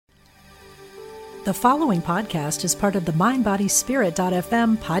The following podcast is part of the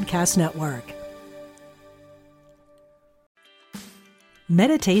MindBodySpirit.fm podcast network.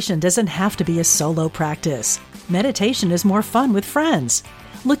 Meditation doesn't have to be a solo practice. Meditation is more fun with friends.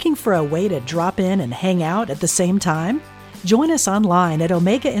 Looking for a way to drop in and hang out at the same time? Join us online at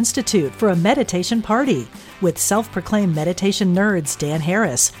Omega Institute for a meditation party with self-proclaimed meditation nerds Dan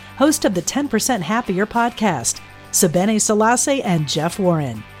Harris, host of the 10% Happier podcast, Sabene Selassie, and Jeff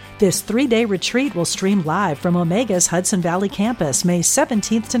Warren. This 3-day retreat will stream live from Omega's Hudson Valley campus May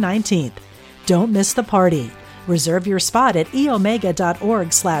 17th to 19th. Don't miss the party. Reserve your spot at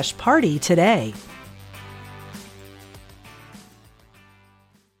eomega.org/party today.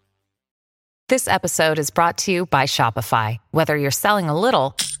 This episode is brought to you by Shopify. Whether you're selling a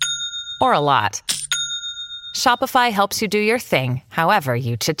little or a lot, Shopify helps you do your thing, however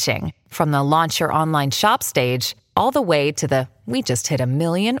you cha-ching. From the launch your online shop stage, all the way to the we just hit 1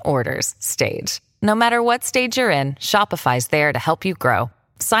 million orders stage. No matter what stage you're in, Shopify's there to help you grow.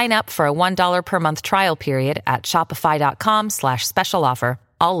 Sign up for a $1 per month trial period at shopify.com/special offer,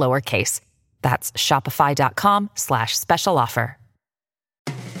 all lowercase. That's shopify.com/special offer.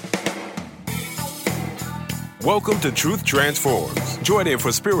 Welcome to Truth Transforms. Join in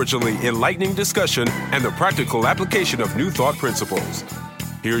for spiritually enlightening discussion and the practical application of new thought principles.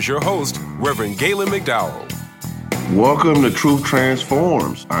 Here's your host, Reverend Galen McDowell. Welcome to Truth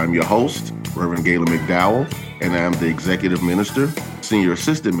Transforms. I'm your host, Reverend Galen McDowell, and I'm the Executive Minister, Senior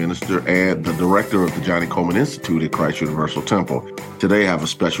Assistant Minister, and the Director of the Johnny Coleman Institute at Christ Universal Temple. Today I have a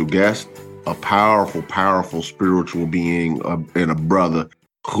special guest, a powerful spiritual being and a brother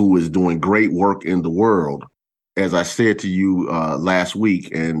who is doing great work in the world. As I said to you last week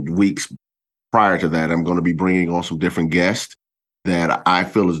and weeks prior to that, I'm going to be bringing on some different guests that I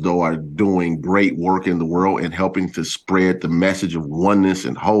feel as though are doing great work in the world and helping to spread the message of oneness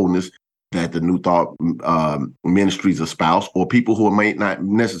and wholeness that the New Thought ministries espouse, or people who may not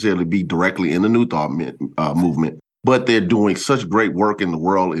necessarily be directly in the New Thought movement, but they're doing such great work in the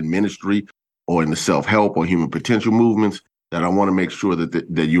world in ministry or in the self-help or human potential movements that I want to make sure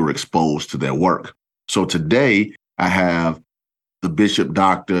that you're exposed to their work. So today I have the Bishop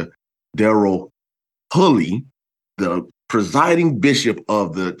Dr. Doral Pulley, the presiding bishop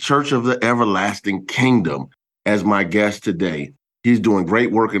of the Church of the Everlasting Kingdom, as my guest today. He's doing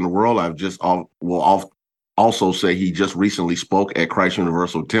great work in the world. Also say he just recently spoke at Christ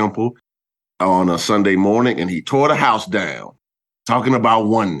Universal Temple on a Sunday morning, and he tore the house down, talking about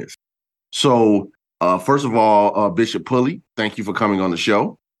oneness. So first of all, Bishop Pulley, thank you for coming on the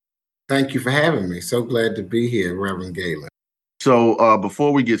show. Thank you for having me. So glad to be here, Reverend Galen. So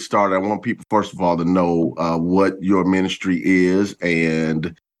before we get started, I want people, first of all, to know what your ministry is.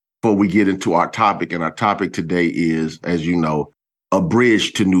 And before we get into our topic, and our topic today is, as you know, a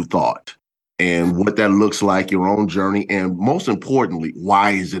bridge to new thought and what that looks like, your own journey. And most importantly,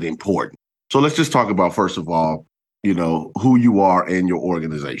 why is it important? So let's just talk about, first of all, who you are and your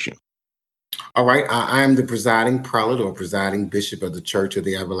organization. All right. I am the presiding prelate or presiding bishop of the Church of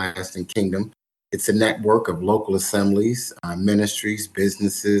the Everlasting Kingdom. It's a network of local assemblies, ministries,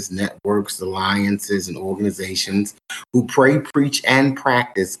 businesses, networks, alliances, and organizations who pray, preach, and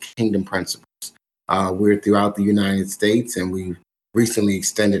practice kingdom principles. We're throughout the United States, and we've recently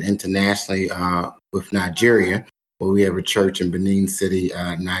extended internationally with Nigeria, where we have a church in Benin City,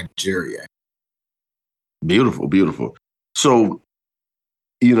 Nigeria. Beautiful, beautiful. So,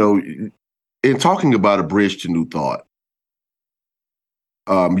 in talking about a bridge to new thought,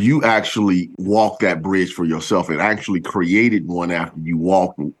 you actually walked that bridge for yourself and actually created one after you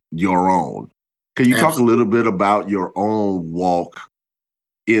walked your own. Can you talk a little bit about your own walk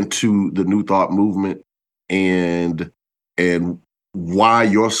into the New Thought movement and why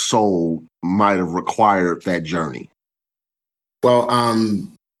your soul might have required that journey? Well,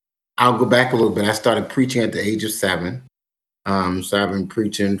 I'll go back a little bit. I started preaching at the age of 7. So I've been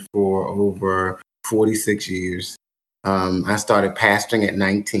preaching for over 46 years. I started pastoring at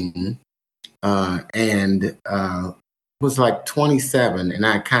 19 and was like 27, and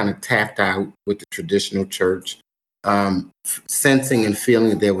I kind of tapped out with the traditional church, sensing and feeling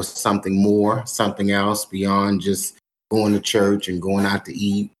that there was something more, something else beyond just going to church and going out to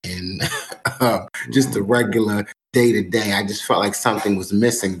eat and just the regular day-to-day. I just felt like something was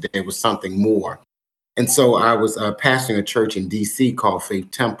missing. There was something more. And so I was pastoring a church in D.C. called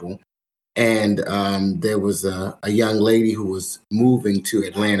Faith Temple. And there was a young lady who was moving to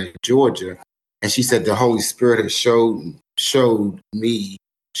Atlanta, Georgia. And she said the Holy Spirit had showed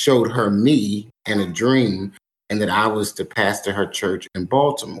her me in a dream, and that I was to pastor her church in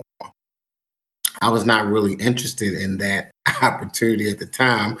Baltimore. I was not really interested in that opportunity at the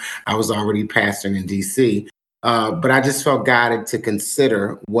time. I was already pastoring in DC. But I just felt guided to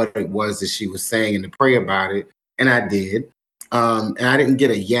consider what it was that she was saying and to pray about it. And I did. And I didn't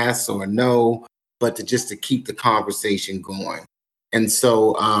get a yes or a no, but to keep the conversation going. And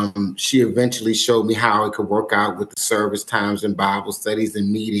so she eventually showed me how it could work out with the service times and Bible studies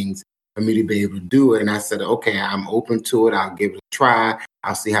and meetings for me to be able to do it. And I said, okay, I'm open to it. I'll give it a try.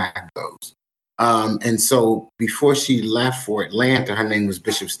 I'll see how it goes. And so before she left for Atlanta, her name was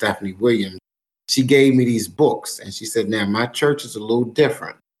Bishop Stephanie Williams. She gave me these books and she said, now my church is a little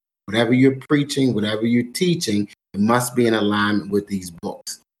different. Whatever you're preaching, whatever you're teaching, it must be in alignment with these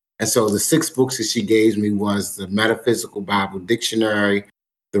books. And so the 6 books that she gave me was the Metaphysical Bible Dictionary,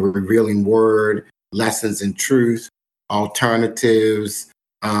 the Revealing Word, Lessons in Truth, Alternatives,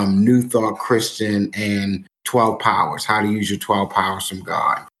 New Thought Christian, and 12 Powers, how to use your 12 powers from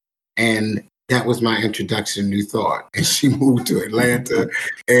God. And that was my introduction to New Thought. And she moved to Atlanta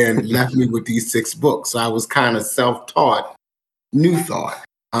and left me with these 6 books. So I was kind of self-taught New Thought.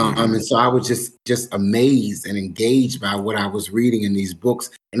 And so I was just amazed and engaged by what I was reading in these books.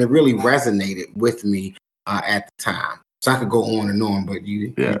 And it really resonated with me at the time. So I could go on and on, but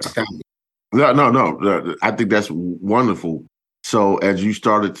you tell me. No. I think that's wonderful. So as you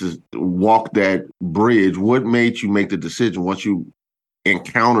started to walk that bridge, what made you make the decision once you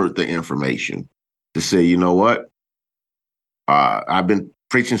encountered the information to say, you know what? I've been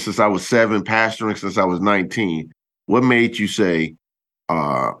preaching since I was 7, pastoring since I was 19. What made you say,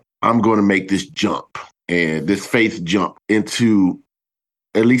 I'm going to make this jump and this faith jump into,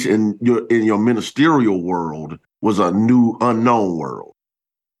 at least in your ministerial world, was a new unknown world?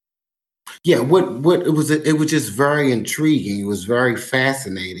 Yeah, it was just very intriguing. It was very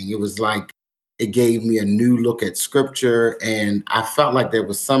fascinating. It was like it gave me a new look at scripture, and I felt like there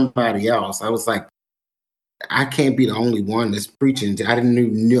was somebody else. I was like, I can't be the only one that's preaching. I didn't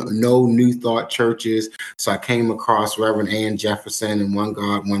know New Thought churches, so I came across Reverend Ann Jefferson and One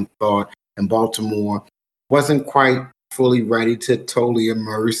God, One Thought in Baltimore. Wasn't quite fully ready to totally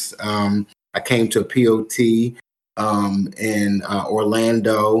immerse. I came to a POT in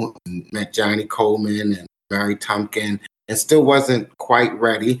Orlando, and met Johnny Coleman and Mary Tumpkin, and still wasn't quite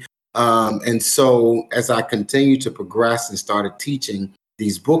ready. And so as I continued to progress and started teaching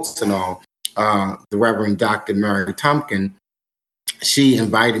these books and all, the Reverend Dr. Mary Tumpkin, she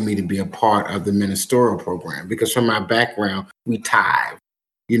invited me to be a part of the ministerial program because from my background, we tithe,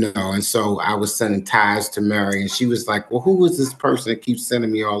 and so I was sending tithes to Mary, and she was like, well, who is this person that keeps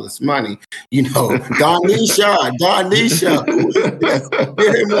sending me all this money? Darnisha,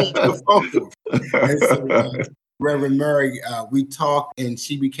 get him on the phone. And so Reverend Mary, we talked, and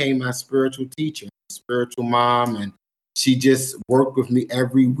she became my spiritual teacher, spiritual mom, and she just worked with me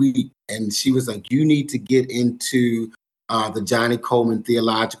every week. And she was like, you need to get into the Johnny Coleman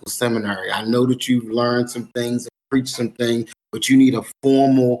Theological Seminary. I know that you've learned some things and preached some things, but you need a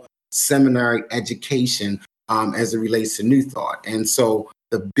formal seminary education as it relates to New Thought. And so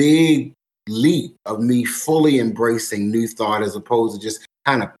the big leap of me fully embracing New Thought as opposed to just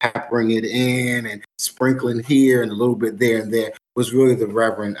kind of peppering it in and sprinkling here and a little bit there and there was really the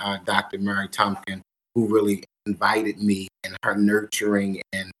Reverend Dr. Mary Tumpkin, who really invited me, and her nurturing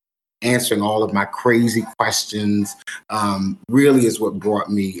and answering all of my crazy questions really is what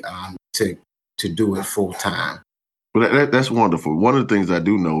brought me to do it full time. Well, that's wonderful. One of the things I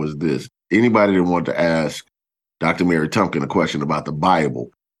do know is this: anybody that wanted to ask Dr. Mary Tumpkin a question about the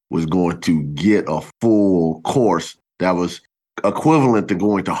Bible was going to get a full course that was equivalent to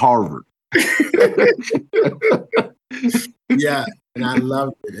going to Harvard. Yeah, and I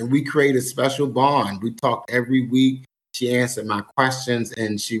loved it. And we created a special bond. We talked every week. She answered my questions,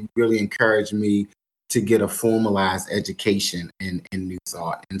 and she really encouraged me to get a formalized education in New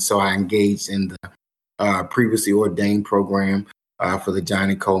Thought. And so I engaged in the previously ordained program for the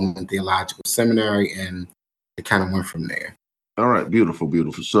Johnny Coleman Theological Seminary, and it kind of went from there. All right, beautiful,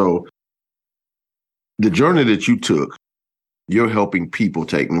 beautiful. So the journey that you took, you're helping people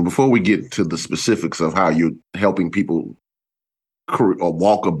take. And before we get to the specifics of how you're helping people or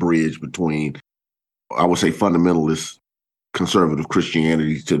walk a bridge between, I would say, fundamentalist conservative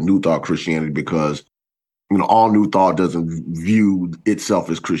Christianity to New Thought Christianity, because all New Thought doesn't view itself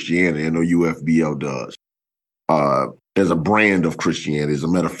as Christianity. I know UFBL does, as a brand of Christianity, as a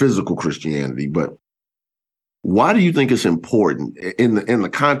metaphysical Christianity. But why do you think it's important in the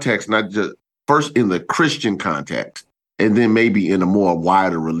context, not just first in the Christian context, and then maybe in a more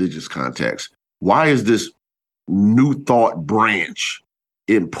wider religious context? Why is this New Thought branch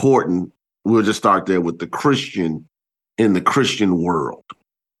important? We'll just start there with the Christian in the Christian world.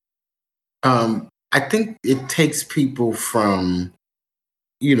 I think it takes people from,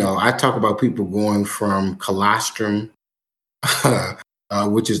 I talk about people going from colostrum,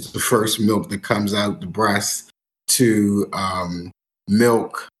 which is the first milk that comes out the breast, to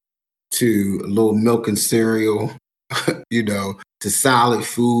milk, to a little milk and cereal, to solid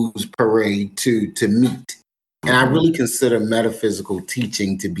foods, parade, to meat. And I really consider metaphysical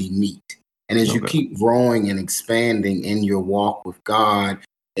teaching to be meat. And as you keep growing and expanding in your walk with God,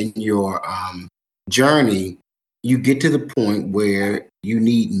 in your journey, you get to the point where you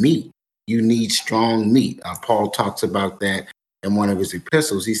need meat. You need strong meat. Paul talks about that in one of his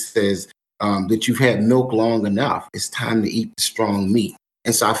epistles. He says that you've had milk long enough. It's time to eat the strong meat.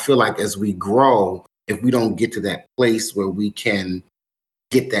 And so I feel like as we grow, if we don't get to that place where we can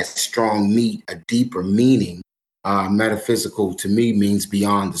get that strong meat, a deeper meaning, metaphysical to me means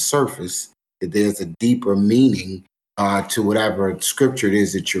beyond the surface, that there's a deeper meaning to whatever scripture it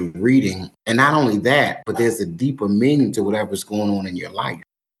is that you're reading. And not only that, but there's a deeper meaning to whatever's going on in your life,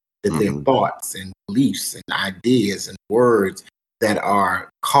 that there are thoughts and beliefs and ideas and words that are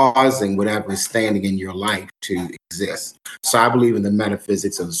causing whatever is standing in your life to exist. So I believe in the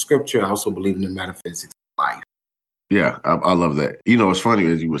metaphysics of the scripture. I also believe in the metaphysics of life. Yeah, I love that. It's funny,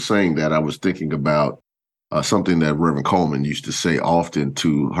 as you were saying that, I was thinking about something that Reverend Coleman used to say often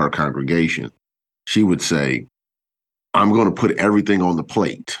to her congregation. She would say, I'm going to put everything on the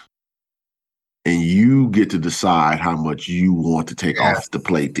plate, and you get to decide how much you want to take off the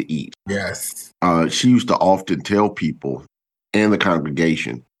plate to eat. Yes. She used to often tell people and the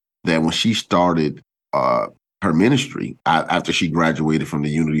congregation that when she started her ministry, after she graduated from the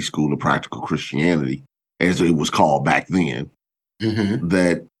Unity School of Practical Christianity, as it was called back then,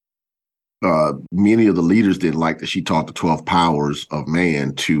 that many of the leaders didn't like that she taught the 12 powers of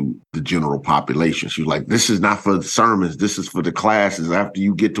man to the general population. She was like, this is not for the sermons. This is for the classes after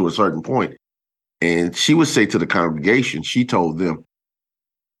you get to a certain point. And she would say to the congregation, she told them,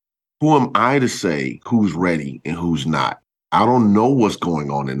 who am I to say who's ready and who's not? I don't know what's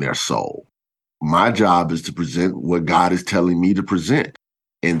going on in their soul. My job is to present what God is telling me to present.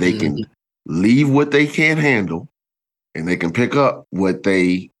 And they can leave what they can't handle, and they can pick up what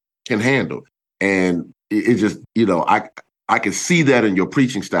they can handle. And it just, I can see that in your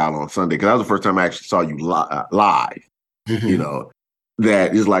preaching style on Sunday, because that was the first time I actually saw you live,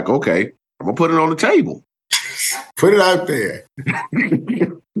 that is like, okay, I'm going to put it on the table. Put it out there.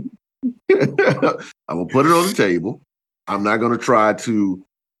 I'm going to put it on the table. I'm not going to try to,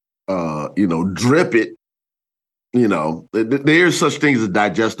 drip it. There's such things as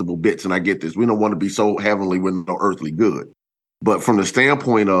digestible bits, and I get this. We don't want to be so heavenly with no earthly good. But from the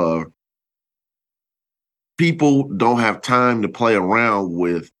standpoint of people don't have time to play around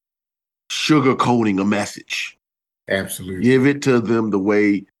with sugarcoating a message. Absolutely. Give it to them the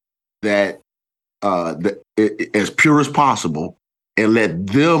way that, as pure as possible, and let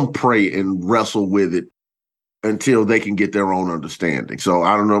them pray and wrestle with it until they can get their own understanding. So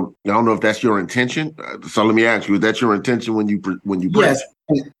I don't know if that's your intention. So let me ask you: is that your intention when you pray? Yes,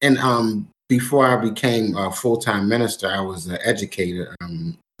 and before I became a full-time minister, I was an educator,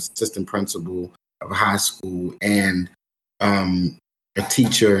 assistant principal of a high school, and a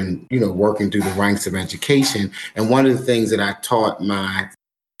teacher, and working through the ranks of education. And one of the things that I taught my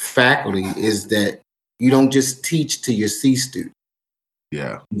faculty is that you don't just teach to your C students.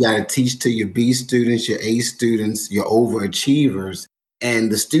 Yeah. You got to teach to your B students, your A students, your overachievers,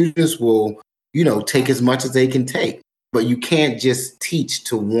 and the students will, take as much as they can take. But you can't just teach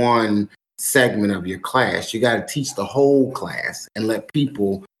to one segment of your class. You got to teach the whole class and let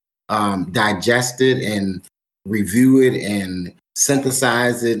people digest it and review it and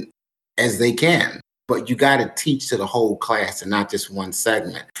synthesize it as they can. But you got to teach to the whole class and not just one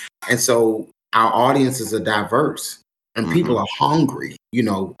segment. And so our audiences are diverse. And people are hungry.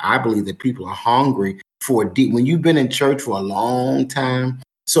 I believe that people are hungry for deep. When you've been in church for a long time.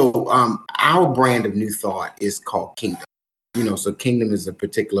 So our brand of New Thought is called Kingdom. So Kingdom is a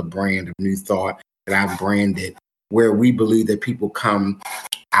particular brand of New Thought that I've branded, where we believe that people come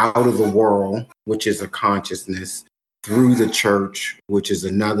out of the world, which is a consciousness, through the church, which is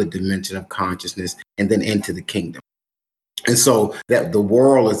another dimension of consciousness, and then into the kingdom. And so that the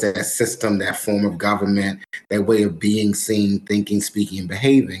world is that system, that form of government, that way of being, seen, thinking, speaking, and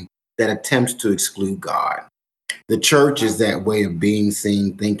behaving that attempts to exclude God. The church is that way of being,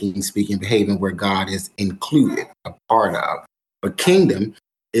 seen, thinking, speaking, behaving where God is included, a part of. But kingdom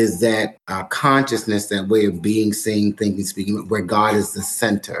is that consciousness, that way of being, seen, thinking, speaking, where God is the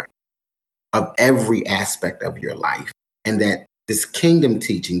center of every aspect of your life. And that this kingdom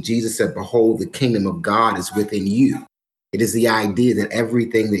teaching, Jesus said, behold, the kingdom of God is within you. It is the idea that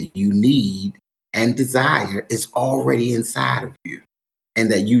everything that you need and desire is already inside of you,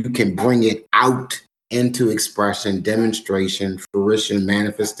 and that you can bring it out into expression, demonstration, fruition,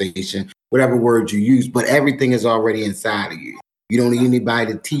 manifestation, whatever word you use, but everything is already inside of you. You don't need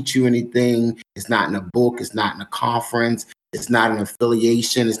anybody to teach you anything. It's not in a book. It's not in a conference. It's not an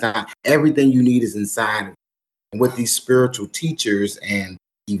affiliation. It's not. Everything you need is inside of you. And what these spiritual teachers and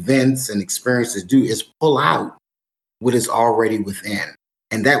events and experiences do is pull out what is already within.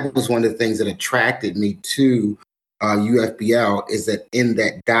 And that was one of the things that attracted me to UFBL, is that in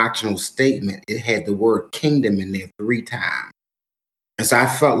that doctrinal statement, it had the word kingdom in there 3 times. And so I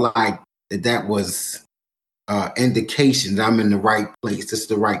felt like that was indication that I'm in the right place. This is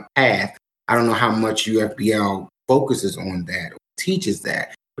the right path. I don't know how much UFBL focuses on that or teaches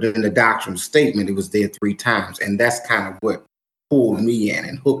that, but in the doctrinal statement, it was there 3 times. And that's kind of what pulled me in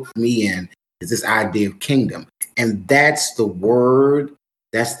and hooked me in, is this idea of kingdom. And that's the word,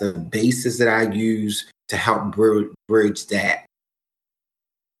 that's the basis that I use to help bridge that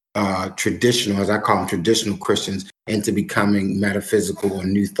traditional, as I call them, traditional Christians into becoming metaphysical or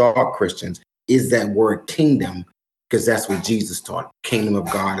new thought Christians, is that word kingdom, because that's what Jesus taught. The kingdom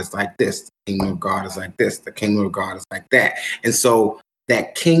of God is like this. The kingdom of God is like this. The kingdom of God is like that. And so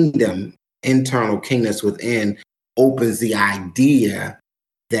that kingdom, internal kingdom that's within, opens the idea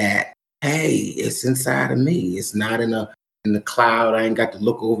that, hey, it's inside of me. It's not in the cloud. I ain't got to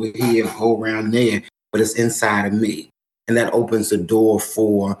look over here and go around there, but it's inside of me. And that opens the door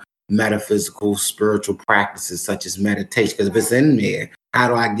for metaphysical, spiritual practices such as meditation. Because if it's in there, how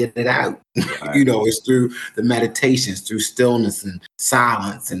do I get it out? Right. It's through the meditations, through stillness and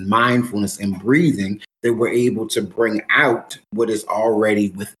silence and mindfulness and breathing, that we're able to bring out what is already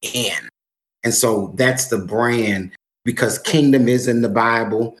within. And so that's the brand, because kingdom is in the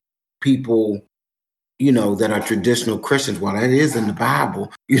Bible. People, that are traditional Christians, well, that is in the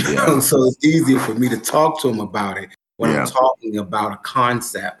Bible, so it's easier for me to talk to them about it when I'm talking about a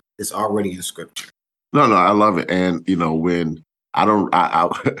concept that's already in scripture. No, I love it. And, when I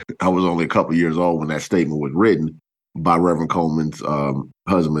was only a couple of years old when that statement was written by Reverend Coleman's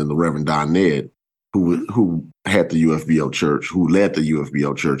husband, the Reverend Don Ned, who had the UFBO church, who led the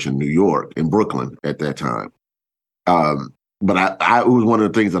UFBO church in New York, in Brooklyn at that time. But it was one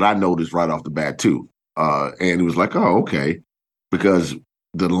of the things that I noticed right off the bat too. And it was like, oh, okay, because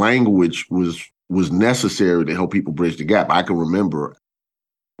the language was necessary to help people bridge the gap. I can remember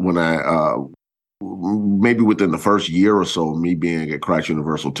when I, maybe within the first year or so of me being at Christ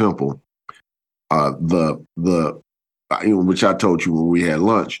Universal Temple, which I told you when we had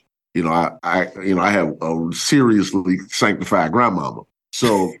lunch, I have a seriously sanctified grandmama.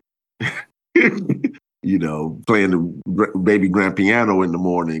 So, playing the baby grand piano in the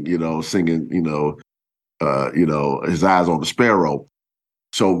morning, singing, His Eyes on the Sparrow.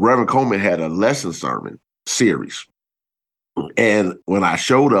 So Reverend Coleman had a lesson sermon series. And when I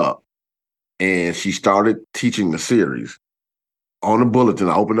showed up and she started teaching the series, on the bulletin,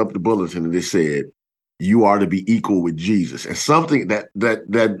 I opened up the bulletin and it said, "You are to be equal with Jesus." And something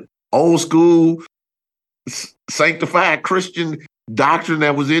that old school sanctified Christian doctrine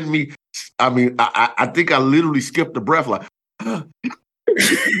that was in me, I mean, I think I literally skipped a breath like, I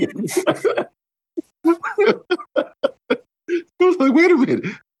was like, wait a minute.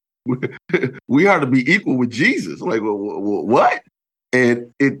 We are to be equal with Jesus. Like, what?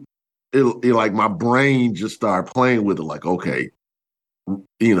 And it like my brain just started playing with it. Like, okay,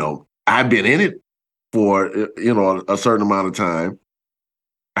 I've been in it for, a certain amount of time.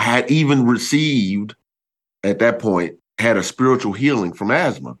 I had even received, at that point, had a spiritual healing from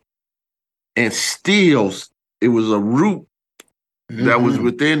asthma. And still, it was a root that was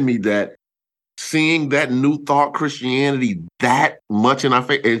within me, that seeing that new thought Christianity that much in our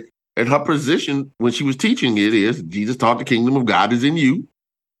face, and her position when she was teaching it is, Jesus taught the kingdom of God is in you,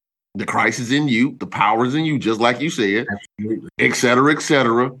 the Christ is in you, the power is in you, just like you said, et cetera, et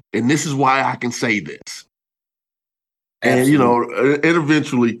cetera. And this is why I can say this. Absolutely. And, and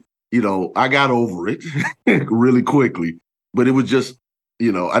eventually, I got over it really quickly, but it was just,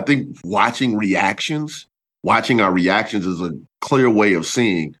 I think watching our reactions is a clear way of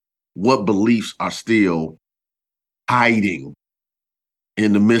seeing what beliefs are still hiding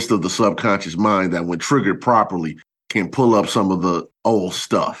in the midst of the subconscious mind that, when triggered properly, can pull up some of the old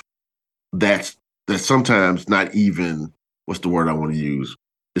stuff that's sometimes not even, what's the word I want to use?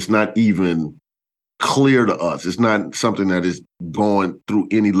 It's not even clear to us. It's not something that is going through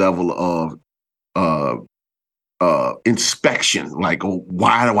any level of inspection. Like, oh,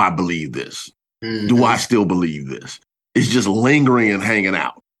 why do I believe this? Do I still believe this? It's just lingering and hanging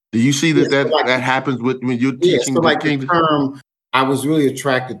out. Do you see that happens when you're teaching so the like kingdom? the term, I was really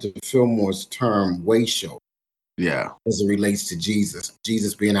attracted to Fillmore's term way show. Yeah. As it relates to Jesus.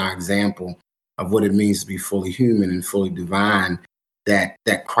 Jesus being our example of what it means to be fully human and fully divine, that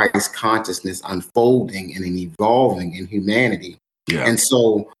Christ consciousness unfolding and evolving in humanity. Yeah. And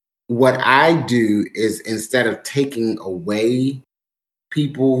so what I do is, instead of taking away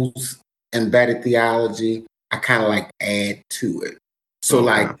people's embedded theology, I kind of like add to it. So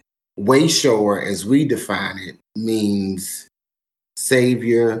like way shower, as we define it, means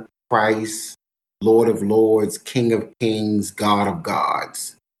Savior, Christ, Lord of Lords, King of Kings, God of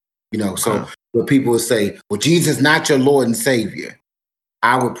Gods. So when people would say, well, Jesus is not your Lord and Savior,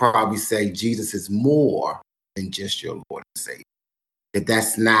 I would probably say Jesus is more than just your Lord and Savior.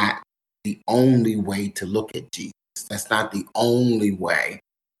 That's not the only way to look at Jesus. That's not the only way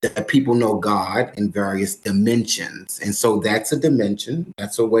that people know God in various dimensions. And so that's a dimension.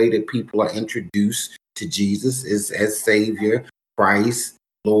 That's a way that people are introduced to Jesus is as Savior, Christ,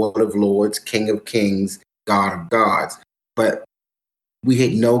 Lord of Lords, King of Kings, God of Gods. But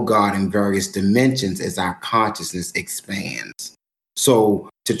we know God in various dimensions as our consciousness expands. So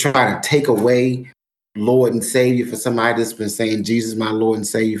to try to take away Lord and Savior for somebody that's been saying Jesus, my Lord and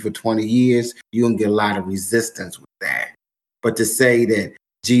Savior for 20 years, you're going to get a lot of resistance with that. But to say that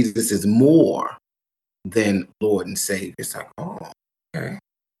Jesus is more than Lord and Savior, it's like, oh, okay.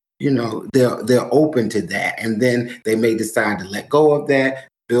 They're open to that. And then they may decide to let go of that,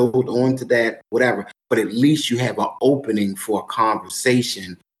 build onto that, whatever. But at least you have an opening for a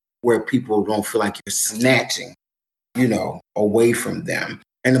conversation where people don't feel like you're snatching, away from them.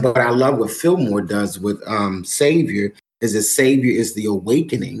 But I love what Fillmore does with Savior, is that Savior is the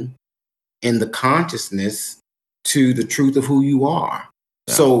awakening in the consciousness to the truth of who you are.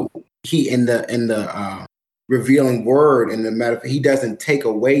 Yeah. So he in the revealing word and the metaphor, he doesn't take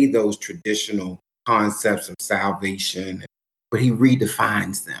away those traditional concepts of salvation, but he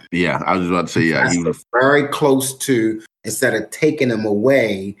redefines them. Yeah, I was about to say, yeah, he was very close to, instead of taking them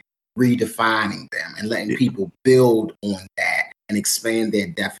away, redefining them and letting people build on that and expand their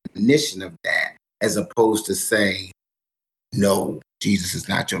definition of that, as opposed to say, no, Jesus is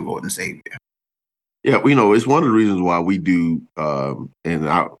not your Lord and Savior. Yeah, it's one of the reasons why we do in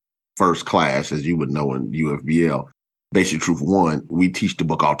our first class, as you would know in UFBL, Basic Truth 1, we teach the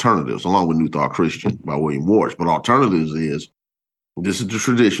book Alternatives, along with New Thought Christian by William Morris. But Alternatives this is the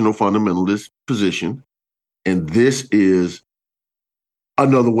traditional fundamentalist position, and this is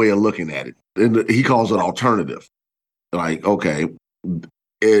another way of looking at it. And he calls it alternative. Like, okay,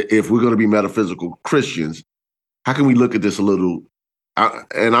 if we're going to be metaphysical Christians, how can we look at this a little?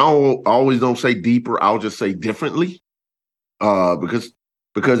 And I always don't say deeper. I'll just say differently, because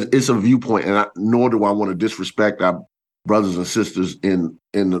it's a viewpoint, and nor do I want to disrespect our brothers and sisters in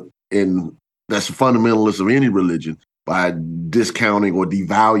that's fundamentalists of any religion by discounting or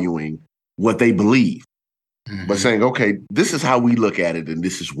devaluing what they believe, but saying, okay, this is how we look at it, and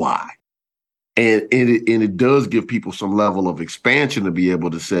this is why. And it does give people some level of expansion to be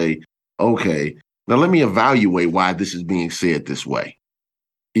able to say, okay, now let me evaluate why this is being said this way.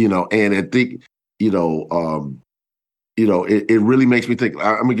 And I think, it really makes me think.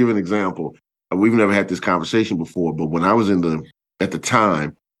 I'm gonna give an example. We've never had this conversation before, but when I was at the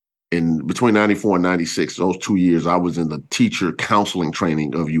time, in between 94 and 96, those 2 years, I was in the teacher counseling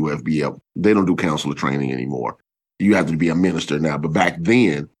training of UFBL. They don't do counselor training anymore. You have to be a minister now. But back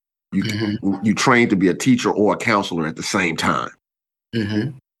then, you trained to be a teacher or a counselor at the same time.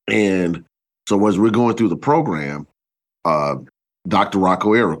 And so as we're going through the program, Dr.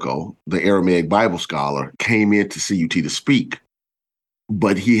 Rocco Errico, the Aramaic Bible scholar, came in to CUT to speak.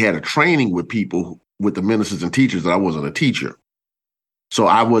 But he had a training with people, with the ministers and teachers, that I wasn't a teacher. So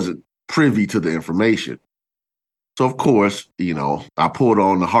I wasn't privy to the information. So, of course, I pulled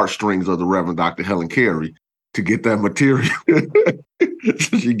on the heartstrings of the Reverend Dr. Helen Carey to get that material.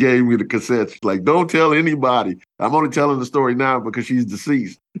 So she gave me the cassette. She's like, don't tell anybody. I'm only telling the story now because she's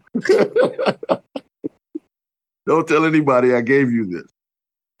deceased. Don't tell anybody I gave you this.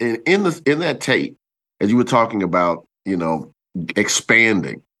 And in that tape, as you were talking about,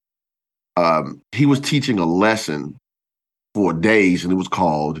 expanding, he was teaching a lesson for days, and it was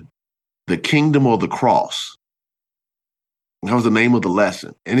called The Kingdom of the Cross. That was the name of the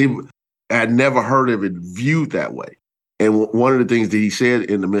lesson. And I had never heard of it viewed that way. And one of the things that he said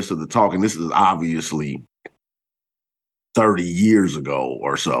in the midst of the talk, and this is obviously 30 years ago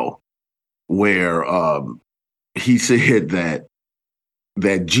or so, where he said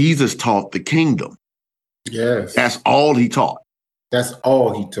that Jesus taught the kingdom. Yes. That's all he taught. That's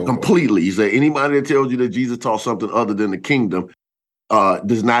all he taught. Completely. He said, anybody that tells you that Jesus taught something other than the kingdom,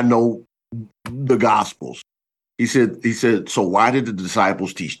 does not know the Gospels. He said, so why did the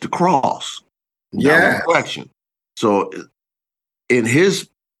disciples teach the cross? That was the question. So in his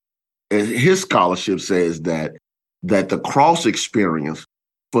scholarship says that the cross experience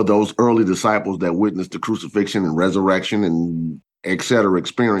for those early disciples that witnessed the crucifixion and resurrection and et cetera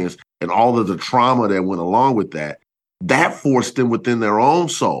experience and all of the trauma that went along with that forced them within their own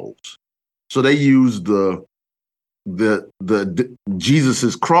souls. So they used the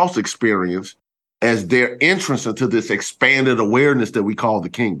Jesus's cross experience as their entrance into this expanded awareness that we call the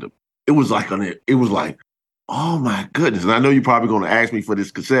kingdom. It was like, oh my goodness. And I know you're probably going to ask me for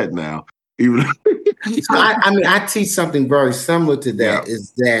this cassette now. Even so I teach something very similar to that,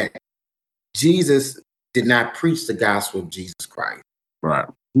 is that Jesus did not preach the gospel of Jesus Christ. Right.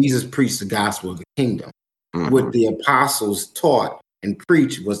 Jesus preached the gospel of the kingdom. Mm-hmm. What the apostles taught and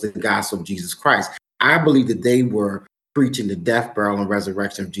preached was the gospel of Jesus Christ. I believe that they were preaching the death, burial, and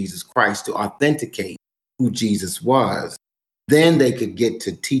resurrection of Jesus Christ to authenticate who Jesus was. Then they could get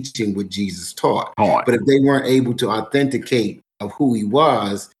to teaching what Jesus taught. But if they weren't able to authenticate of who he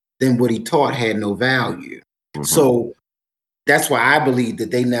was, then what he taught had no value. Mm-hmm. So that's why I believe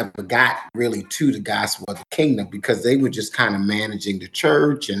that they never got really to the gospel of the kingdom, because they were just kind of managing the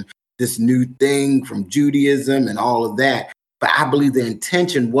church and this new thing from Judaism and all of that. But I believe the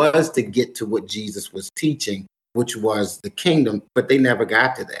intention was to get to what Jesus was teaching, which was the kingdom, but they never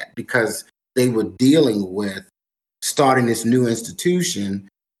got to that because they were dealing with starting this new institution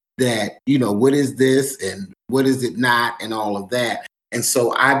that, you know, what is this and what is it not and all of that. And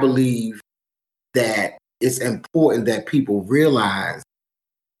so I believe that it's important that people realize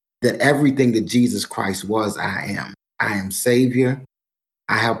that everything that Jesus Christ was, I am. I am Savior.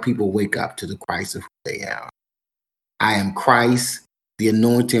 I help people wake up to the Christ of who they are. I am Christ. The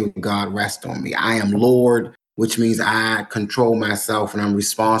anointing of God rests on me. I am Lord, which means I control myself and I'm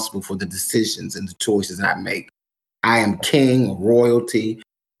responsible for the decisions and the choices I make. I am king or royalty,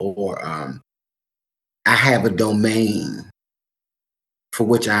 or I have a domain for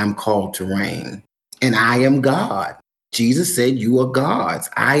which I am called to reign. And I am God. Jesus said, you are gods.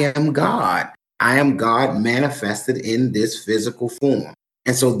 I am God. I am God manifested in this physical form.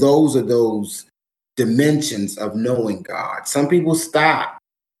 And so those are those dimensions of knowing God. Some people stop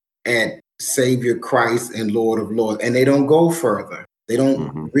at Savior Christ and Lord of Lords, and they don't go further. They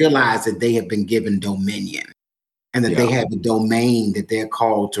don't realize that they have been given dominion and that they have the domain that they're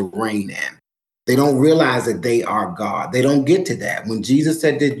called to reign in. They don't realize that they are God. They don't get to that. When Jesus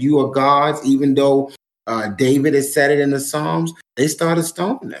said that you are gods, even though David has said it in the Psalms, they started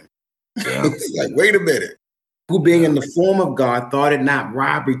stoning him. Yeah. It's like, wait a minute. Who being in the form of God thought it not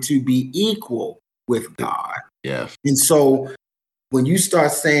robbery to be equal with God. Yes. And so when you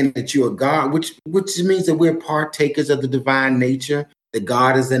start saying that you are God, which means that we're partakers of the divine nature, that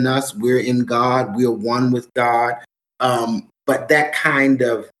God is in us, we're in God, we're one with God. But that kind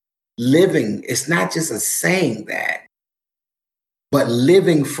of living, it's not just a saying that, but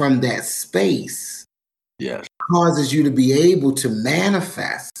living from that space causes you to be able to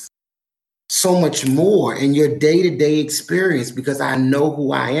manifest so much more in your day-to-day experience, because I know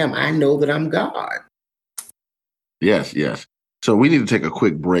who I am. I know that I'm God. Yes, yes. So we need to take a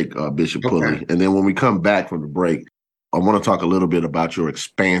quick break, Bishop Pulley. And then when we come back from the break, I want to talk a little bit about your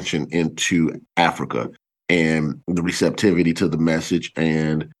expansion into Africa and the receptivity to the message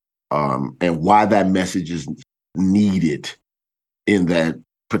and why that message is needed in that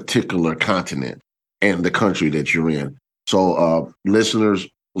particular continent and the country that you're in. So listeners,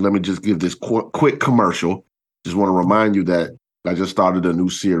 let me just give this quick commercial. Just want to remind you that I just started a new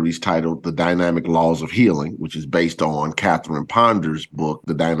series titled The Dynamic Laws of Healing, which is based on Catherine Ponder's book,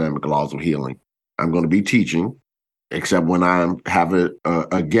 The Dynamic Laws of Healing. I'm going to be teaching, except when I have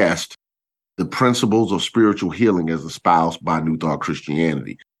a guest, the principles of spiritual healing as espoused by New Thought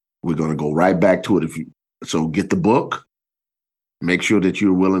Christianity. We're going to go right back to it. So get the book. Make sure that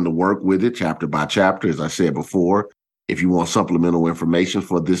you're willing to work with it chapter by chapter, as I said before. If you want supplemental information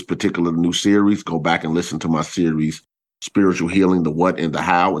for this particular new series, go back and listen to my series, Spiritual Healing, the What and the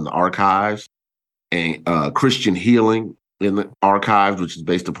How in the archives, and Christian Healing in the archives, which is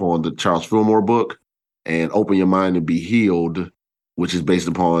based upon the Charles Fillmore book, and Open Your Mind and Be Healed, which is based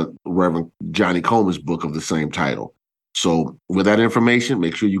upon Reverend Johnny Coleman's book of the same title. So with that information,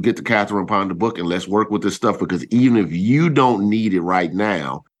 make sure you get the Catherine Ponder book and let's work with this stuff, because even if you don't need it right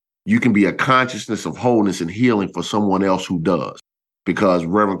now, you can be a consciousness of wholeness and healing for someone else who does. Because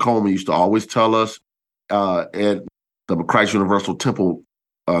Reverend Coleman used to always tell us at the Christ Universal Temple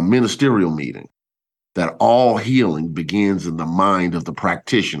ministerial meeting that all healing begins in the mind of the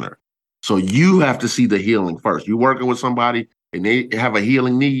practitioner. So you have to see the healing first. You're working with somebody, and they have a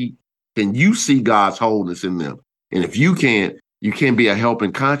healing need, can you see God's wholeness in them? And if you can't be a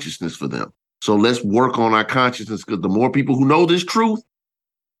helping consciousness for them. So let's work on our consciousness, because the more people who know this truth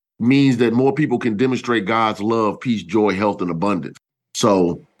means that more people can demonstrate God's love, peace, joy, health, and abundance.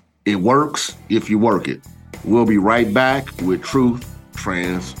 So it works if you work it. We'll be right back with Truth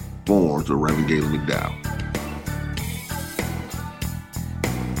Transforms with Reverend Galen McDowell.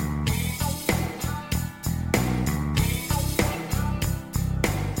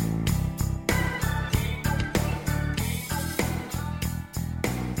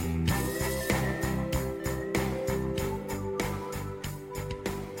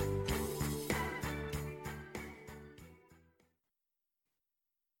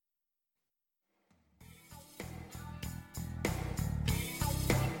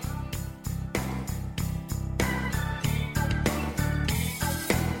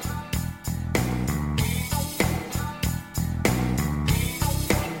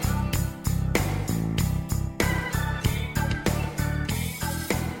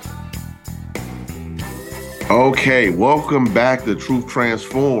 Okay, welcome back to Truth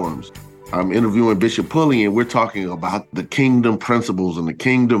Transforms. I'm interviewing Bishop Pulley, and we're talking about the kingdom principles and the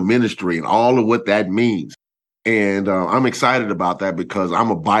kingdom ministry and all of what that means. And I'm excited about that because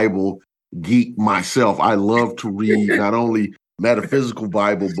I'm a Bible geek myself. I love to read not only metaphysical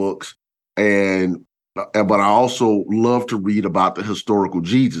Bible books, but I also love to read about the historical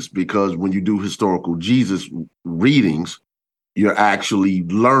Jesus, because when you do historical Jesus readings, you're actually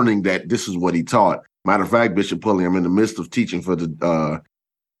learning that this is what he taught. Matter of fact, Bishop Pulley, I'm in the midst of teaching for the,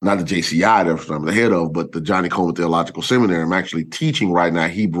 not the JCI that I'm the head of, but the Johnny Coleman Theological Seminary. I'm actually teaching right now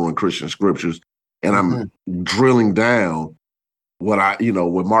Hebrew and Christian scriptures, and I'm drilling down what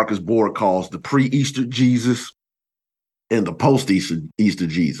what Marcus Board calls the pre-Easter Jesus and the post-Easter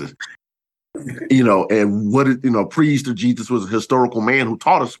Jesus. And what pre-Easter Jesus was a historical man who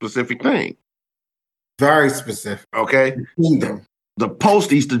taught a specific thing. Very specific. Okay. Kingdom. The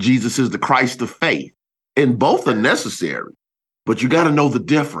post-Easter Jesus is the Christ of faith, and both are necessary, but you got to know the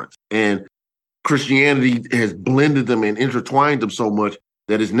difference. And Christianity has blended them and intertwined them so much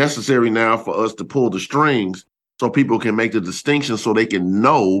that it's necessary now for us to pull the strings so people can make the distinction, so they can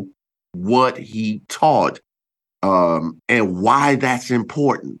know what he taught and why that's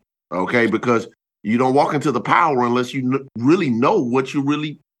important. Okay, because you don't walk into the power unless you really know what's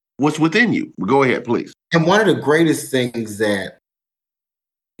within you. Go ahead, please. And one of the greatest things that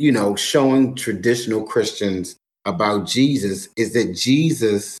showing traditional Christians about Jesus is that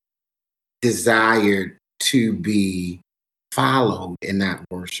Jesus desired to be followed and not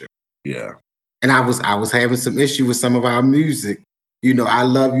worshiped. Yeah. And I was having some issue with some of our music. I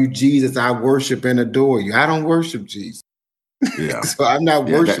love you, Jesus. I worship and adore you. I don't worship Jesus. Yeah. So I'm not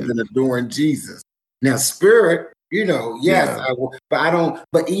worshiping, adoring Jesus. Now, spirit, yes, I will, but I don't.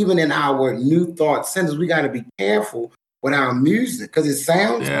 But even in our new thought centers, we got to be careful with our music, because it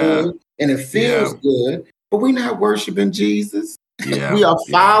sounds good and it feels good, but we're not worshiping Jesus. We are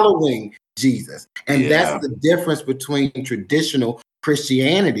following Jesus. And that's the difference between traditional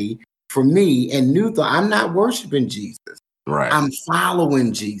Christianity for me and new thought. I'm not worshiping Jesus. Right. I'm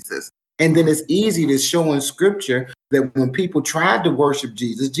following Jesus. And then it's easy to show in scripture that when people tried to worship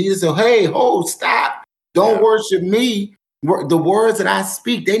Jesus, Jesus said, hey, stop. Don't worship me. The words that I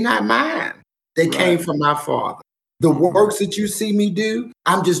speak, they're not mine. They came from my Father. The works that you see me do,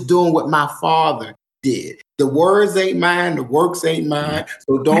 I'm just doing what my Father did. The words ain't mine, the works ain't mine,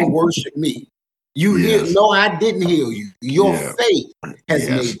 so don't worship me. You heal? No, I didn't heal you. Your faith has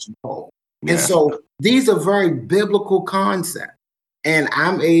made you whole. And so these are very biblical concepts. And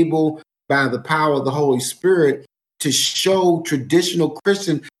I'm able, by the power of the Holy Spirit, to show traditional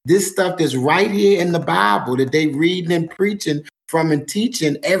Christians this stuff that's right here in the Bible that they reading and preaching from and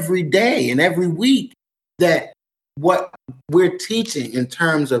teaching every day and every week, that what we're teaching in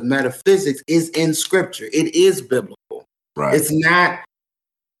terms of metaphysics is in scripture. It is biblical. Right. It's not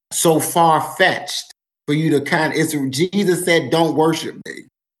so far-fetched for you to Jesus said, don't worship me.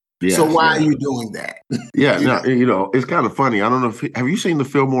 Yes, so why are you doing that? It's kind of funny. I don't know have you seen the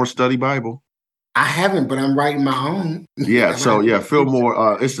Fillmore Study Bible? I haven't, but I'm writing my own.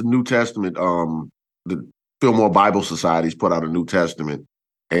 Fillmore, it's the New Testament. The Fillmore Bible Society's put out a New Testament.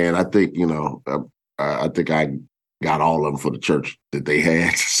 And I think, I think I got all of them for the church that they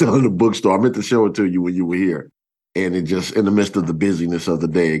had selling in the bookstore. I meant to show it to you when you were here. And it just, in the midst of the busyness of the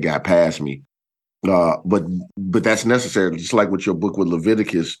day, it got past me. But that's necessary, just like with your book with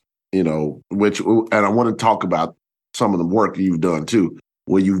Leviticus, and I want to talk about some of the work you've done too,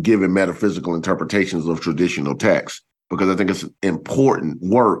 where you've given metaphysical interpretations of traditional texts, because I think it's important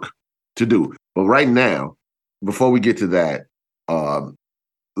work to do. But right now, before we get to that,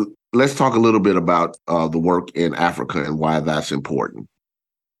 let's talk a little bit about the work in Africa and why that's important.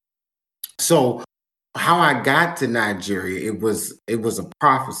 So how I got to Nigeria, it was a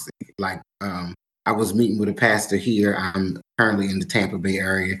prophecy. Like I was meeting with a pastor here. I'm currently in the Tampa Bay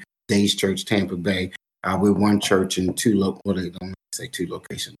area, Days Church, Tampa Bay. We're one church in two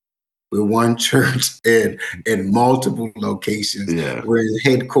locations. We're one church in multiple locations. Yeah. We're in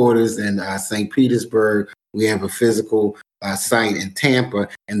headquarters in St. Petersburg. We have a physical site in Tampa,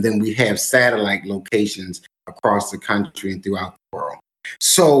 and then we have satellite locations across the country and throughout the world.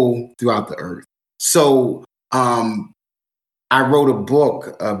 So throughout the earth. So I wrote a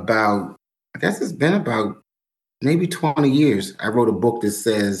book about, I guess it's been about maybe 20 years. I wrote a book that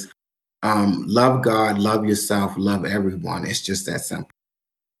says, love God, love yourself, love everyone. It's just that simple.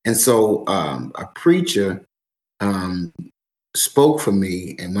 And so a preacher spoke for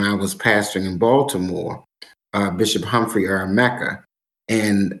me, and when I was pastoring in Baltimore, Bishop Humphrey Mecca,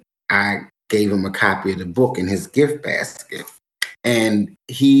 and I gave him a copy of the book in his gift basket. And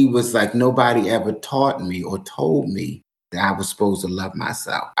he was like, nobody ever taught me or told me that I was supposed to love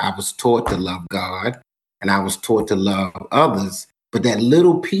myself. I was taught to love God, and I was taught to love others. But that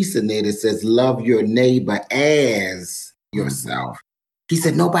little piece in there that says, love your neighbor as yourself. He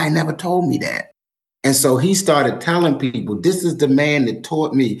said, nobody never told me that. And so he started telling people, this is the man that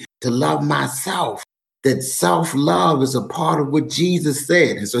taught me to love myself, that self-love is a part of what Jesus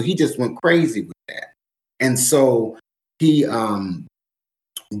said. And so he just went crazy with that. And so he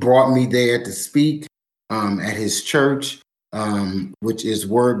brought me there to speak at his church, which is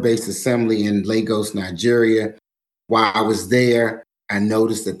Word-Based Assembly in Lagos, Nigeria. While I was there, I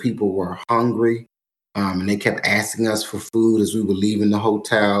noticed that people were hungry, and they kept asking us for food as we were leaving the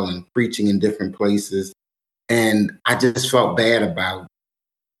hotel and preaching in different places. And I just felt bad about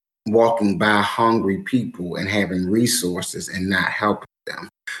walking by hungry people and having resources and not helping them.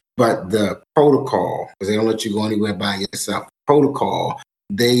 But the protocol, because they don't let you go anywhere by yourself, protocol,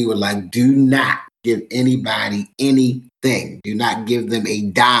 they were like, do not give anybody anything. Do not give them a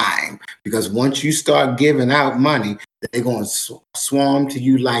dime, because once you start giving out money, they're going to swarm to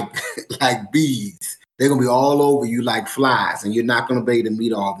you like bees. They're going to be all over you like flies, and you're not going to be able to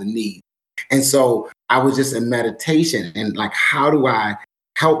meet all the needs. And so I was just in meditation and like, how do I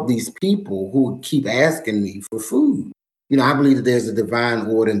help these people who keep asking me for food? You know, I believe that there's a divine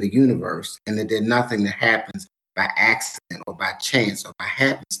order in the universe, and that there's nothing that happens by accident or by chance or by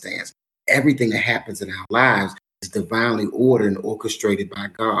happenstance. Everything that happens in our lives is divinely ordered and orchestrated by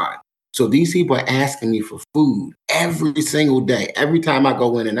God. So these people are asking me for food every single day. Every time I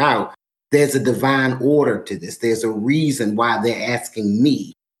go in and out, there's a divine order to this. There's a reason why they're asking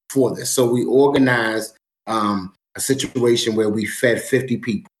me for this. So we organized a situation where we fed 50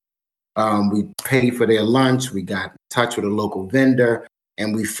 people. We paid for their lunch. We got in touch with a local vendor,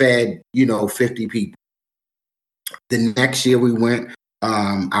 and we fed, 50 people. The next year we went,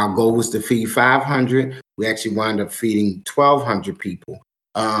 our goal was to feed 500. We actually wound up feeding 1,200 people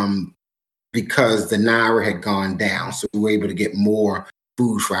because the Naira had gone down. So we were able to get more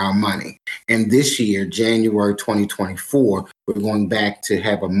food for our money. And this year, January 2024, we're going back to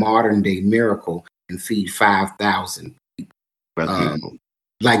have a modern day miracle and feed 5,000 people.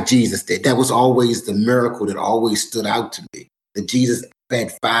 Like Jesus did. That was always the miracle that always stood out to me. That Jesus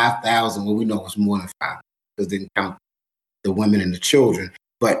fed 5,000. Well, we know it was more than 5 because they didn't count the women and the children.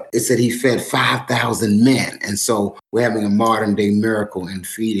 But it said he fed 5,000 men. And so we're having a modern day miracle in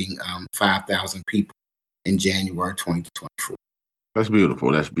feeding 5,000 people in January 2024. That's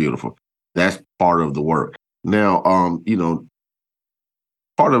beautiful. That's beautiful. That's part of the work. Now,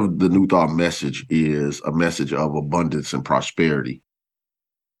 part of the New Thought message is a message of abundance and prosperity.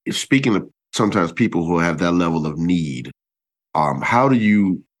 Speaking of sometimes people who have that level of need, how do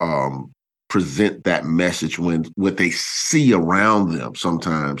you present that message when what they see around them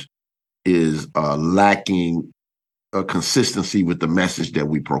sometimes is lacking a consistency with the message that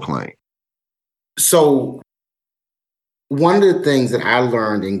we proclaim? So one of the things that I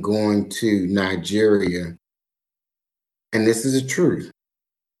learned in going to Nigeria, and this is the truth,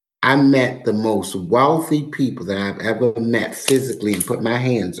 I met the most wealthy people that I've ever met physically and put my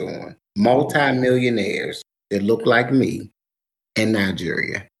hands on, multimillionaires that look like me in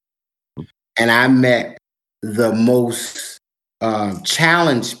Nigeria. And I met the most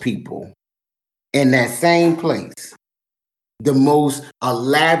challenged people in that same place, the most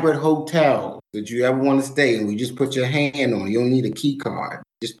elaborate hotel that you ever want to stay in. You just put your hand on it. You don't need a key card.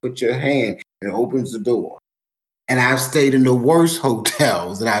 Just put your hand and it opens the door. And I've stayed in the worst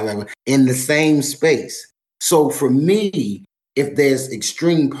hotels that I've ever, in the same space. So for me, if there's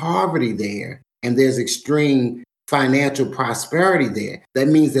extreme poverty there and there's extreme financial prosperity there. That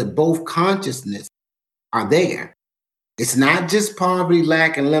means that both consciousness are there. It's not just poverty,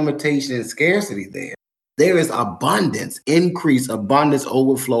 lack, and limitation and scarcity there. There is abundance, increase, abundance,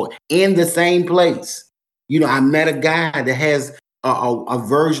 overflow in the same place. I met a guy that has a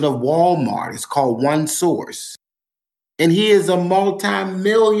version of Walmart. It's called One Source. And he is a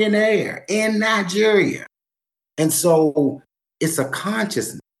multi-millionaire in Nigeria. And so it's a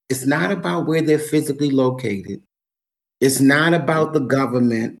consciousness. It's not about where they're physically located. It's not about the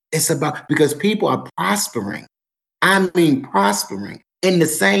government. It's about, because people are prospering. I mean, prospering in the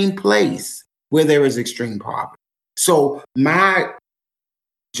same place where there is extreme poverty. So my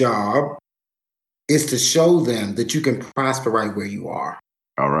job is to show them that you can prosper right where you are.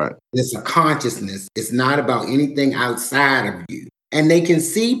 All right. It's a consciousness. It's not about anything outside of you. And they can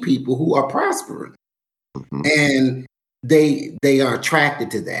see people who are prospering. Mm-hmm. And they are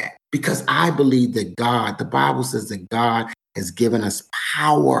attracted to that, because I believe that God, the Bible says that God has given us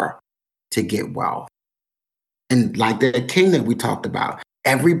power to get wealth. And like the king that we talked about,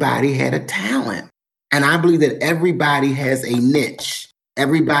 everybody had a talent. And I believe that everybody has a niche.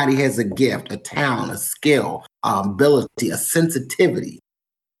 Everybody has a gift, a talent, a skill, ability, a sensitivity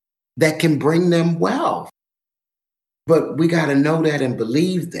that can bring them wealth. But we got to know that and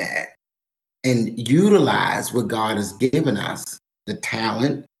believe that and utilize what God has given us, the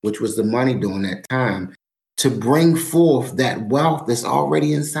talent, which was the money during that time, to bring forth that wealth that's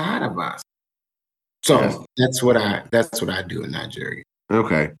already inside of us. So yes. that's what I do in Nigeria.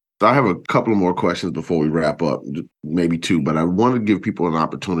 Okay. So I have a couple of more questions before we wrap up, maybe two, but I want to give people an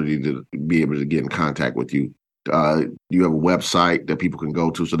opportunity to be able to get in contact with you. You have a website that people can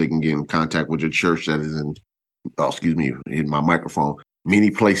go to so they can get in contact with your church that is in my microphone, many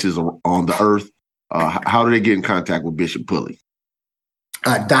places on the earth. How do they get in contact with Bishop Pulley?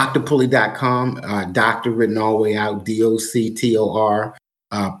 drpulley.com, doctor written all the way out, DOCTOR,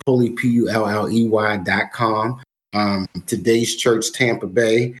 Pulley, PULLEY.com. Today's Church, Tampa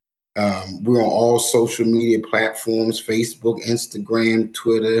Bay. We're on all social media platforms, Facebook, Instagram,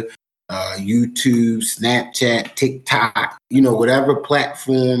 Twitter, YouTube, Snapchat, TikTok, whatever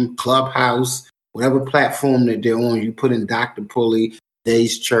platform, Clubhouse, whatever platform that they're on, you put in Dr. Pulley,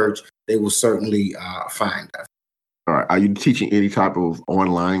 Today's Church, they will certainly find us. All right. Are you teaching any type of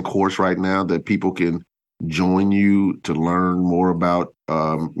online course right now that people can join you to learn more about,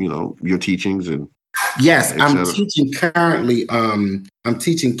 your teachings? And yes, I'm teaching currently. I'm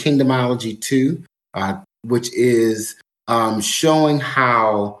teaching Kingdomology 2, which is showing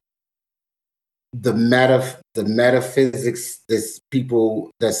how the metaphysics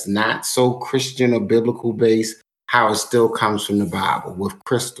that's not so Christian or biblical based, how it still comes from the Bible with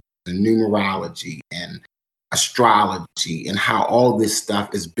crystals and numerology and astrology, and how all this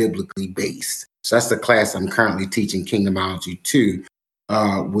stuff is biblically based. So that's the class I'm currently teaching, Kingdomology 2,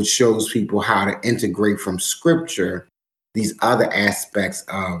 which shows people how to integrate from scripture these other aspects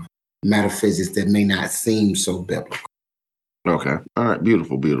of metaphysics that may not seem so biblical. Okay. All right.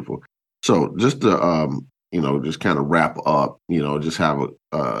 Beautiful, beautiful. So just to, just kind of wrap up, just have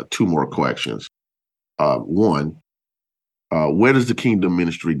two more questions. One, where does the Kingdom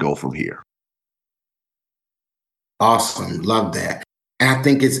Ministry go from here? Awesome. Love that. And I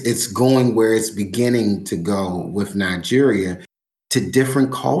think it's going where it's beginning to go with Nigeria, to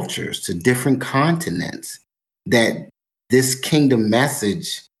different cultures, to different continents, that this kingdom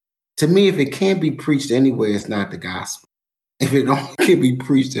message, to me, if it can't be preached anywhere, it's not the gospel. If it only can be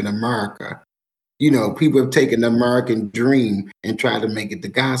preached in America, people have taken the American dream and tried to make it the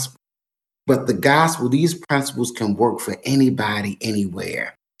gospel. But the gospel, these principles can work for anybody,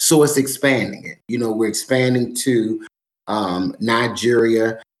 anywhere. So it's expanding it. We're expanding to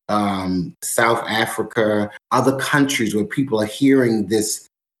Nigeria, South Africa, other countries where people are hearing this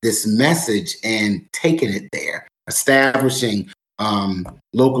message and taking it there, establishing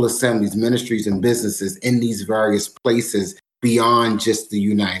local assemblies, ministries, and businesses in these various places beyond just the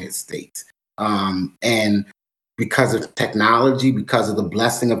United States. And because of technology, because of the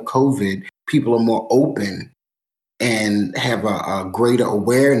blessing of COVID, people are more open and have a greater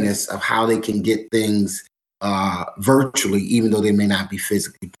awareness of how they can get things virtually, even though they may not be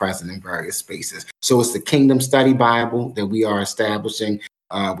physically present in various spaces. So it's the Kingdom Study Bible that we are establishing.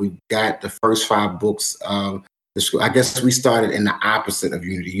 We've got the first 5 books of the school. I guess we started in the opposite of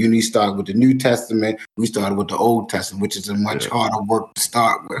Unity. Unity started with the New Testament. We started with the Old Testament, which is a much harder work to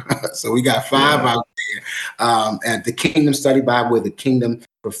start with. So we got 5 out there. At the Kingdom Study Bible, with the Kingdom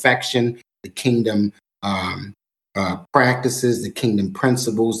Perfection, the Kingdom practices, the Kingdom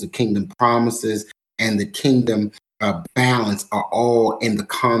Principles, the Kingdom Promises, and the Kingdom balance are all in the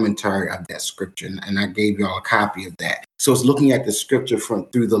commentary of that scripture. And I gave y'all a copy of that. So it's looking at the scripture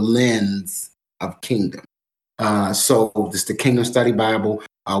through the lens of kingdom. So this is the Kingdom Study Bible.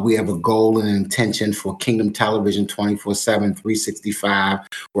 We have a goal and an intention for Kingdom Television 24/7, 365,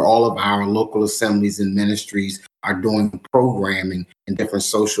 where all of our local assemblies and ministries are doing programming in different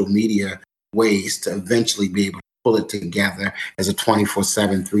social media ways to eventually be able to pull it together as a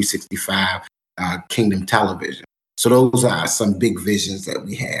 24/7, 365 Kingdom Television. So those are some big visions that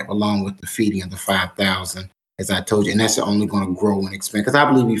we have, along with the feeding of the 5,000, as I told you. And that's only going to grow and expand, because I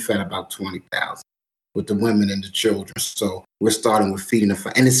believe we fed about 20,000 with the women and the children. So we're starting with feeding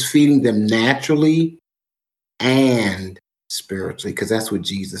the, and it's feeding them naturally and spiritually, because that's what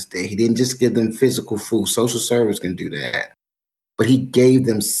Jesus did. He didn't just give them physical food. Social service can do that, but he gave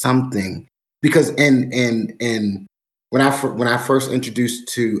them something. Because when I first introduced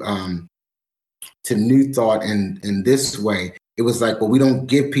to New Thought in this way, it was like, well, we don't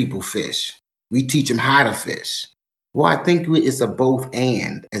give people fish. We teach them how to fish. Well, I think it's a both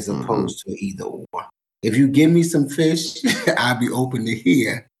and as opposed to either or. If you give me some fish, I'll be open to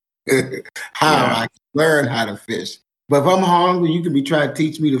hear how I can learn how to fish. But if I'm hungry, you can be trying to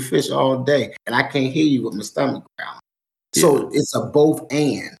teach me to fish all day, and I can't hear you with my stomach growling. So it's a both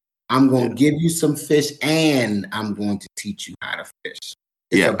and. I'm going to give you some fish, and I'm going to teach you how to fish.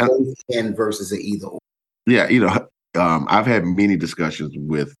 It's a both and versus an either or. Yeah, I've had many discussions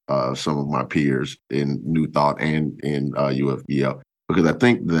with some of my peers in New Thought and in UFBL, because I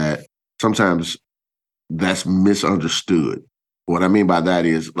think that sometimes that's misunderstood. What I mean by that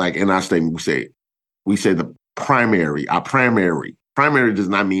is, like in our statement, we say our primary does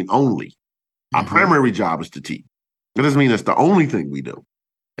not mean only. Our primary job is to teach. It doesn't mean that's the only thing we do.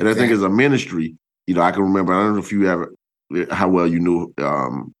 And I think as a ministry, I can remember, I don't know if you ever, how well you knew,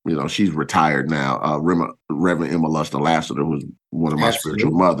 she's retired now, Reverend Emma Luster Lassiter, who was one of my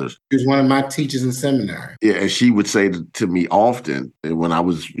spiritual mothers. She was one of my teachers in seminary. Yeah, and she would say to me often, when I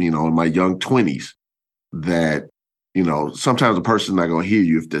was, in my young 20s, that, sometimes a person's not going to hear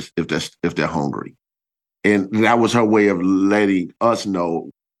you if they're hungry. And that was her way of letting us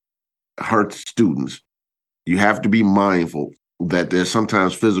know, her students, you have to be mindful that there's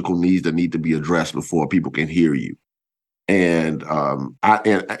sometimes physical needs that need to be addressed before people can hear you. And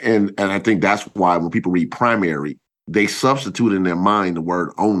I think that's why when people read primary, they substitute in their mind the word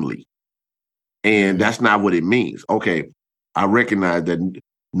only. And that's not what it means. Okay, I recognize that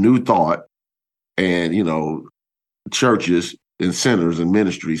New Thought and, churches and centers and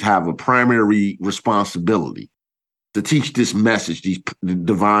ministries have a primary responsibility to teach this message, these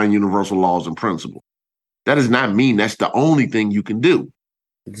divine universal laws and principles. That does not mean that's the only thing you can do.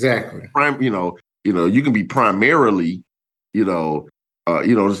 Exactly. You can be primarily,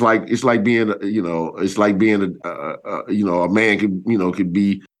 it's like being a man could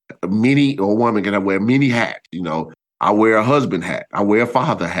be many, or a woman can wear many hats. I wear a husband hat. I wear a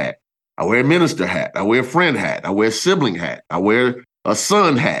father hat. I wear a minister hat. I wear a friend hat. I wear a sibling hat. I wear a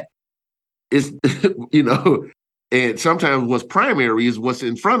son hat. It's, and sometimes what's primary is what's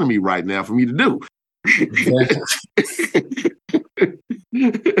in front of me right now for me to do.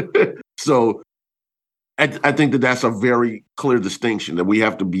 So I think that's a very clear distinction, that we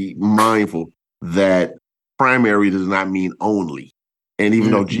have to be mindful that primary does not mean only. And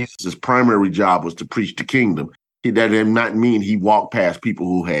even though Jesus' primary job was to preach the kingdom, that did not mean he walked past people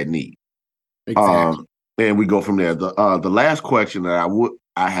who had need. Exactly. And we go from there. The last question that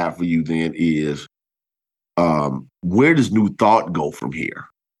I have for you then is, where does New Thought go from here?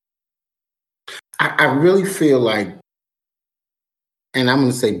 I really feel like, and I'm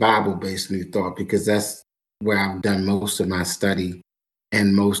going to say Bible-based New Thought, because that's where I've done most of my study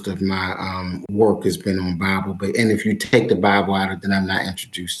and most of my work has been on Bible. And if you take the Bible out of it, then I'm not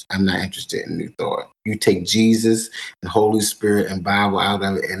interested in New Thought. You take Jesus and Holy Spirit and Bible out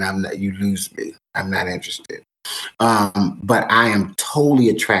of it, and you lose me. I'm not interested. But I am totally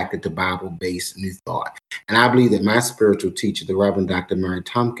attracted to Bible-based New Thought. And I believe that my spiritual teacher, the Reverend Dr. Mary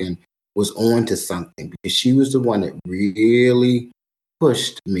Tompkin, was on to something, because she was the one that really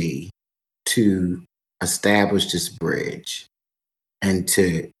pushed me to establish this bridge. And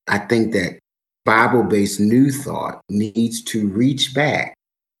I think that Bible-based New Thought needs to reach back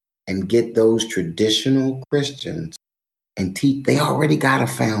and get those traditional Christians and teach. They already got a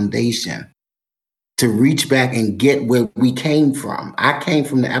foundation to reach back and get where we came from. I came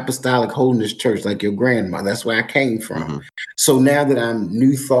from the Apostolic Holiness Church, like your grandmother. That's where I came from. So now that I'm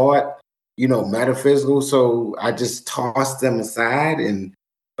New Thought, metaphysical, so I just toss them aside and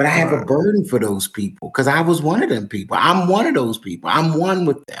But I have a burden for those people because I was one of them people. I'm one of those people. I'm one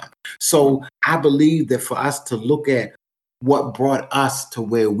with them. So I believe that for us to look at what brought us to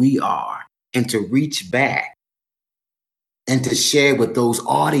where we are and to reach back and to share with those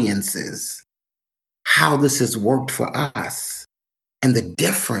audiences how this has worked for us and the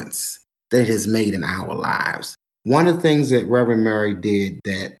difference that it has made in our lives. One of the things that Reverend Mary did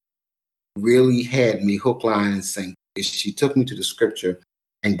that really had me hook, line, and sinker is she took me to the scripture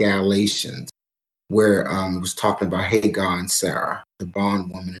in Galatians where it was talking about Hagar and Sarah, the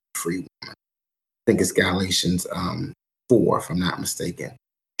bondwoman and the free woman. I think it's Galatians 4, if I'm not mistaken.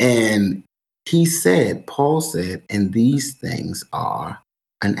 And Paul said, and these things are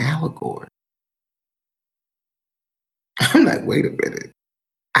an allegory. I'm like, wait a minute.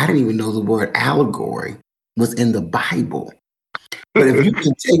 I didn't even know the word allegory was in the Bible. But if you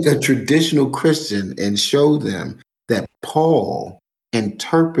can take a traditional Christian and show them that Paul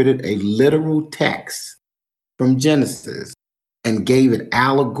interpreted a literal text from Genesis and gave it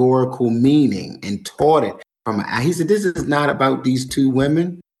allegorical meaning and taught it he said, this is not about these two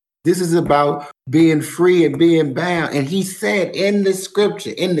women. This is about being free and being bound. And he said in the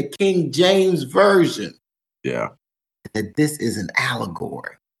scripture, in the King James Version, that this is an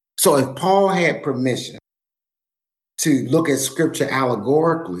allegory. So if Paul had permission to look at scripture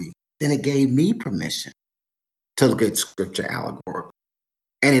allegorically, then it gave me permission to look at scripture allegorically.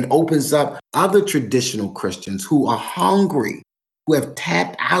 And it opens up other traditional Christians who are hungry, who have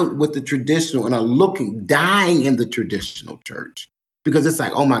tapped out with the traditional and are dying in the traditional church. Because it's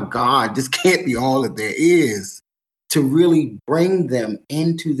like, oh my God, this can't be all that there is, to really bring them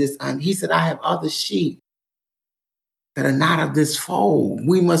into this. He said, I have other sheep that are not of this fold.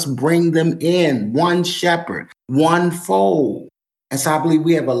 We must bring them in, one shepherd, one fold. And so I believe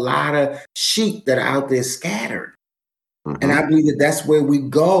we have a lot of sheep that are out there scattered. Mm-hmm. And I believe that that's where we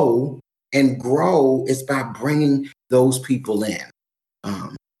go and grow, is by bringing those people in.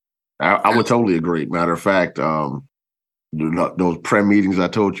 I would totally agree. Matter of fact, those prayer meetings I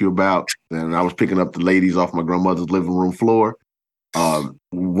told you about, and I was picking up the ladies off my grandmother's living room floor.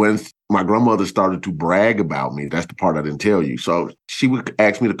 When my grandmother started to brag about me, that's the part I didn't tell you. So she would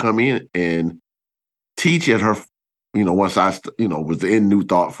ask me to come in and teach at her, once I, was in New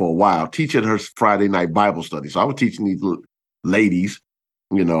Thought for a while, teach at her Friday night Bible study. So I was teaching these ladies,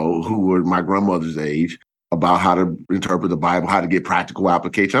 who were my grandmother's age, about how to interpret the Bible, how to get practical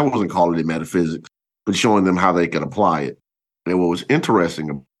application. I wasn't calling it metaphysics, but showing them how they could apply it. And what was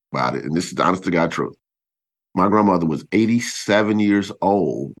interesting about it, and this is the honest to God truth, my grandmother was 87 years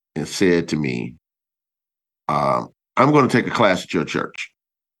old and said to me, I'm going to take a class at your church.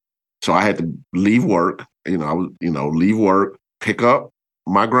 So I had to leave work, leave work, pick up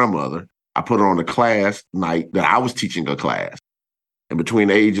my grandmother. I put her on a class night that I was teaching a class. And between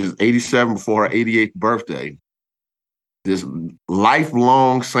the ages 87 before her 88th birthday, this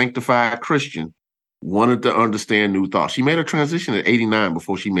lifelong sanctified Christian wanted to understand New Thought. She made her transition at 89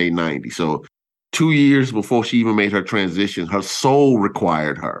 before she made 90. So 2 years before she even made her transition, her soul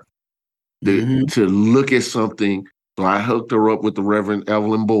required her to look at something. So I hooked her up with the Reverend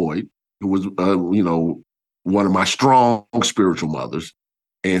Evelyn Boyd, who was, one of my strong spiritual mothers.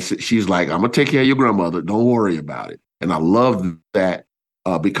 And she's like, I'm going to take care of your grandmother. Don't worry about it. And I love that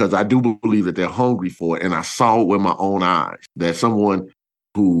because I do believe that they're hungry for it. And I saw it with my own eyes, that someone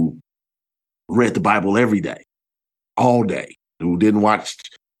who read the Bible every day, all day, who didn't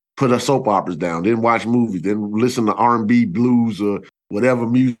put her soap operas down, didn't watch movies, didn't listen to R&B, blues, or whatever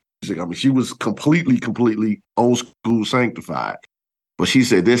music. I mean, she was completely old school sanctified. But she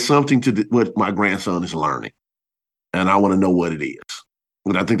said, there's something to what my grandson is learning, and I want to know what it is.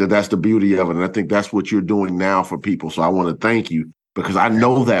 And I think that that's the beauty of it. And I think that's what you're doing now for people. So I want to thank you, because I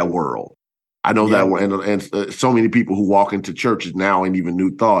know that world. I know that world. And so many people who walk into churches now and even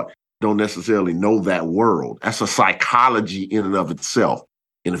New Thought don't necessarily know that world. That's a psychology in and of itself.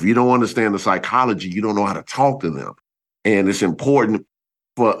 And if you don't understand the psychology, you don't know how to talk to them. And it's important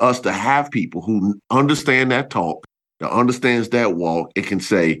for us to have people who understand that talk, that understands that walk. It can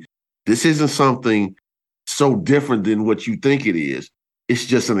say, this isn't something so different than what you think it is. It's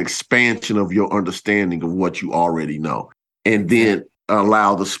just an expansion of your understanding of what you already know. And then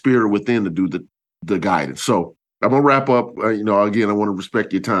allow the spirit within to do the guidance. So I'm going to wrap up. Again, I want to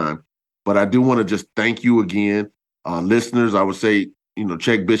respect your time, but I do want to just thank you again. Listeners, I would say,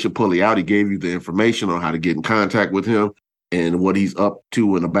 check Bishop Pulley out. He gave you the information on how to get in contact with him and what he's up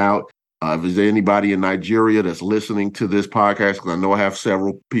to and about. If there's anybody in Nigeria that's listening to this podcast, because I know I have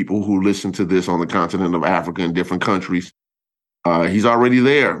several people who listen to this on the continent of Africa in different countries, he's already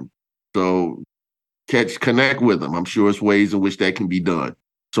there. So connect with him. I'm sure there's ways in which that can be done.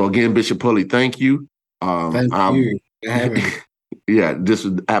 So again, Bishop Pulley, thank you. Thank you for having me. Yeah, this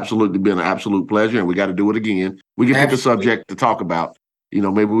has absolutely been an absolute pleasure, and we got to do it again. We can pick a subject to talk about.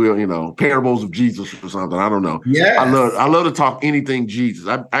 Maybe we'll, parables of Jesus or something. I don't know. Yes. I love to talk anything Jesus.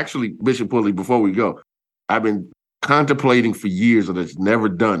 I actually, Bishop Pulley, before we go, I've been contemplating for years, and I've never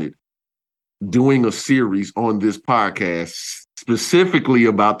done it, doing a series on this podcast specifically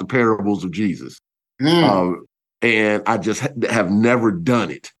about the parables of Jesus. And I just have never done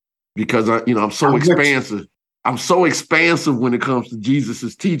it because I'm so expansive. I'm so expansive when it comes to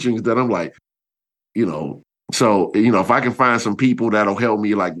Jesus's teachings that I'm like, so, if I can find some people that'll help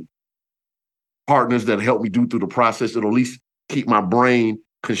me, like partners that help me do through the process, it'll at least keep my brain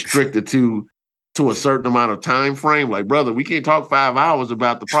constricted to a certain amount of time frame. Like, brother, we can't talk 5 hours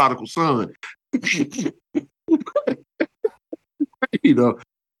about the prodigal son, because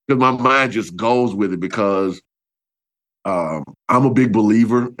my mind just goes with it because I'm a big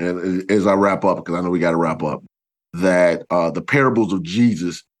believer, and as I wrap up, because I know we got to wrap up, that the parables of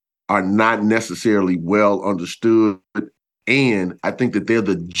Jesus are not necessarily well understood, and I think that they're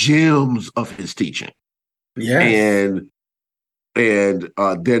the gems of his teaching. Yes. And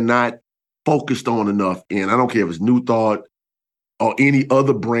they're not focused on enough. And I don't care if it's New Thought or any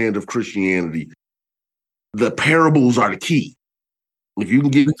other brand of Christianity, the parables are the key. If you can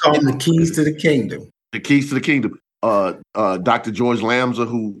get, we call them the keys to the kingdom. The keys to the kingdom. Dr. George Lamza,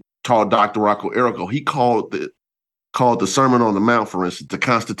 who taught Dr. Rocco Errico, he called the Sermon on the Mount, for instance, the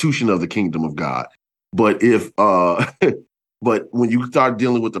Constitution of the Kingdom of God. But but when you start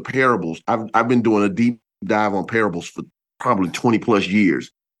dealing with the parables, I've been doing a deep dive on parables for probably 20 plus years,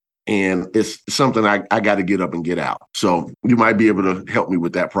 and it's something I got to get up and get out. So you might be able to help me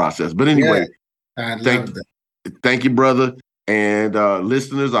with that process. But anyway, thank you, brother. And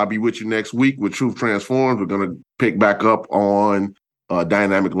listeners, I'll be with you next week with Truth Transforms. We're going to pick back up on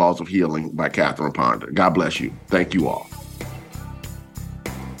Dynamic Laws of Healing by Catherine Ponder. God bless you. Thank you all.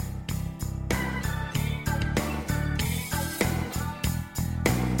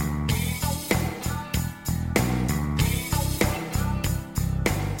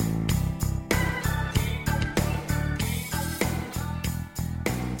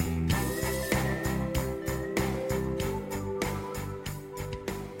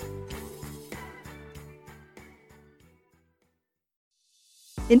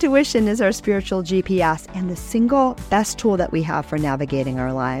 Intuition is our spiritual GPS and the single best tool that we have for navigating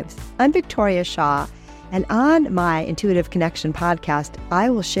our lives. I'm Victoria Shaw, and on my Intuitive Connection podcast, I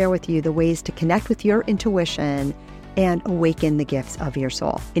will share with you the ways to connect with your intuition and awaken the gifts of your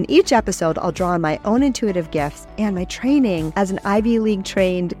soul. In each episode, I'll draw on my own intuitive gifts and my training as an Ivy League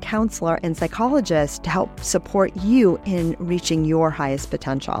trained counselor and psychologist to help support you in reaching your highest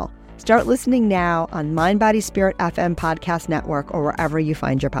potential. Start listening now on Mind, Body, Spirit FM Podcast Network or wherever you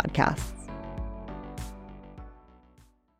find your podcasts.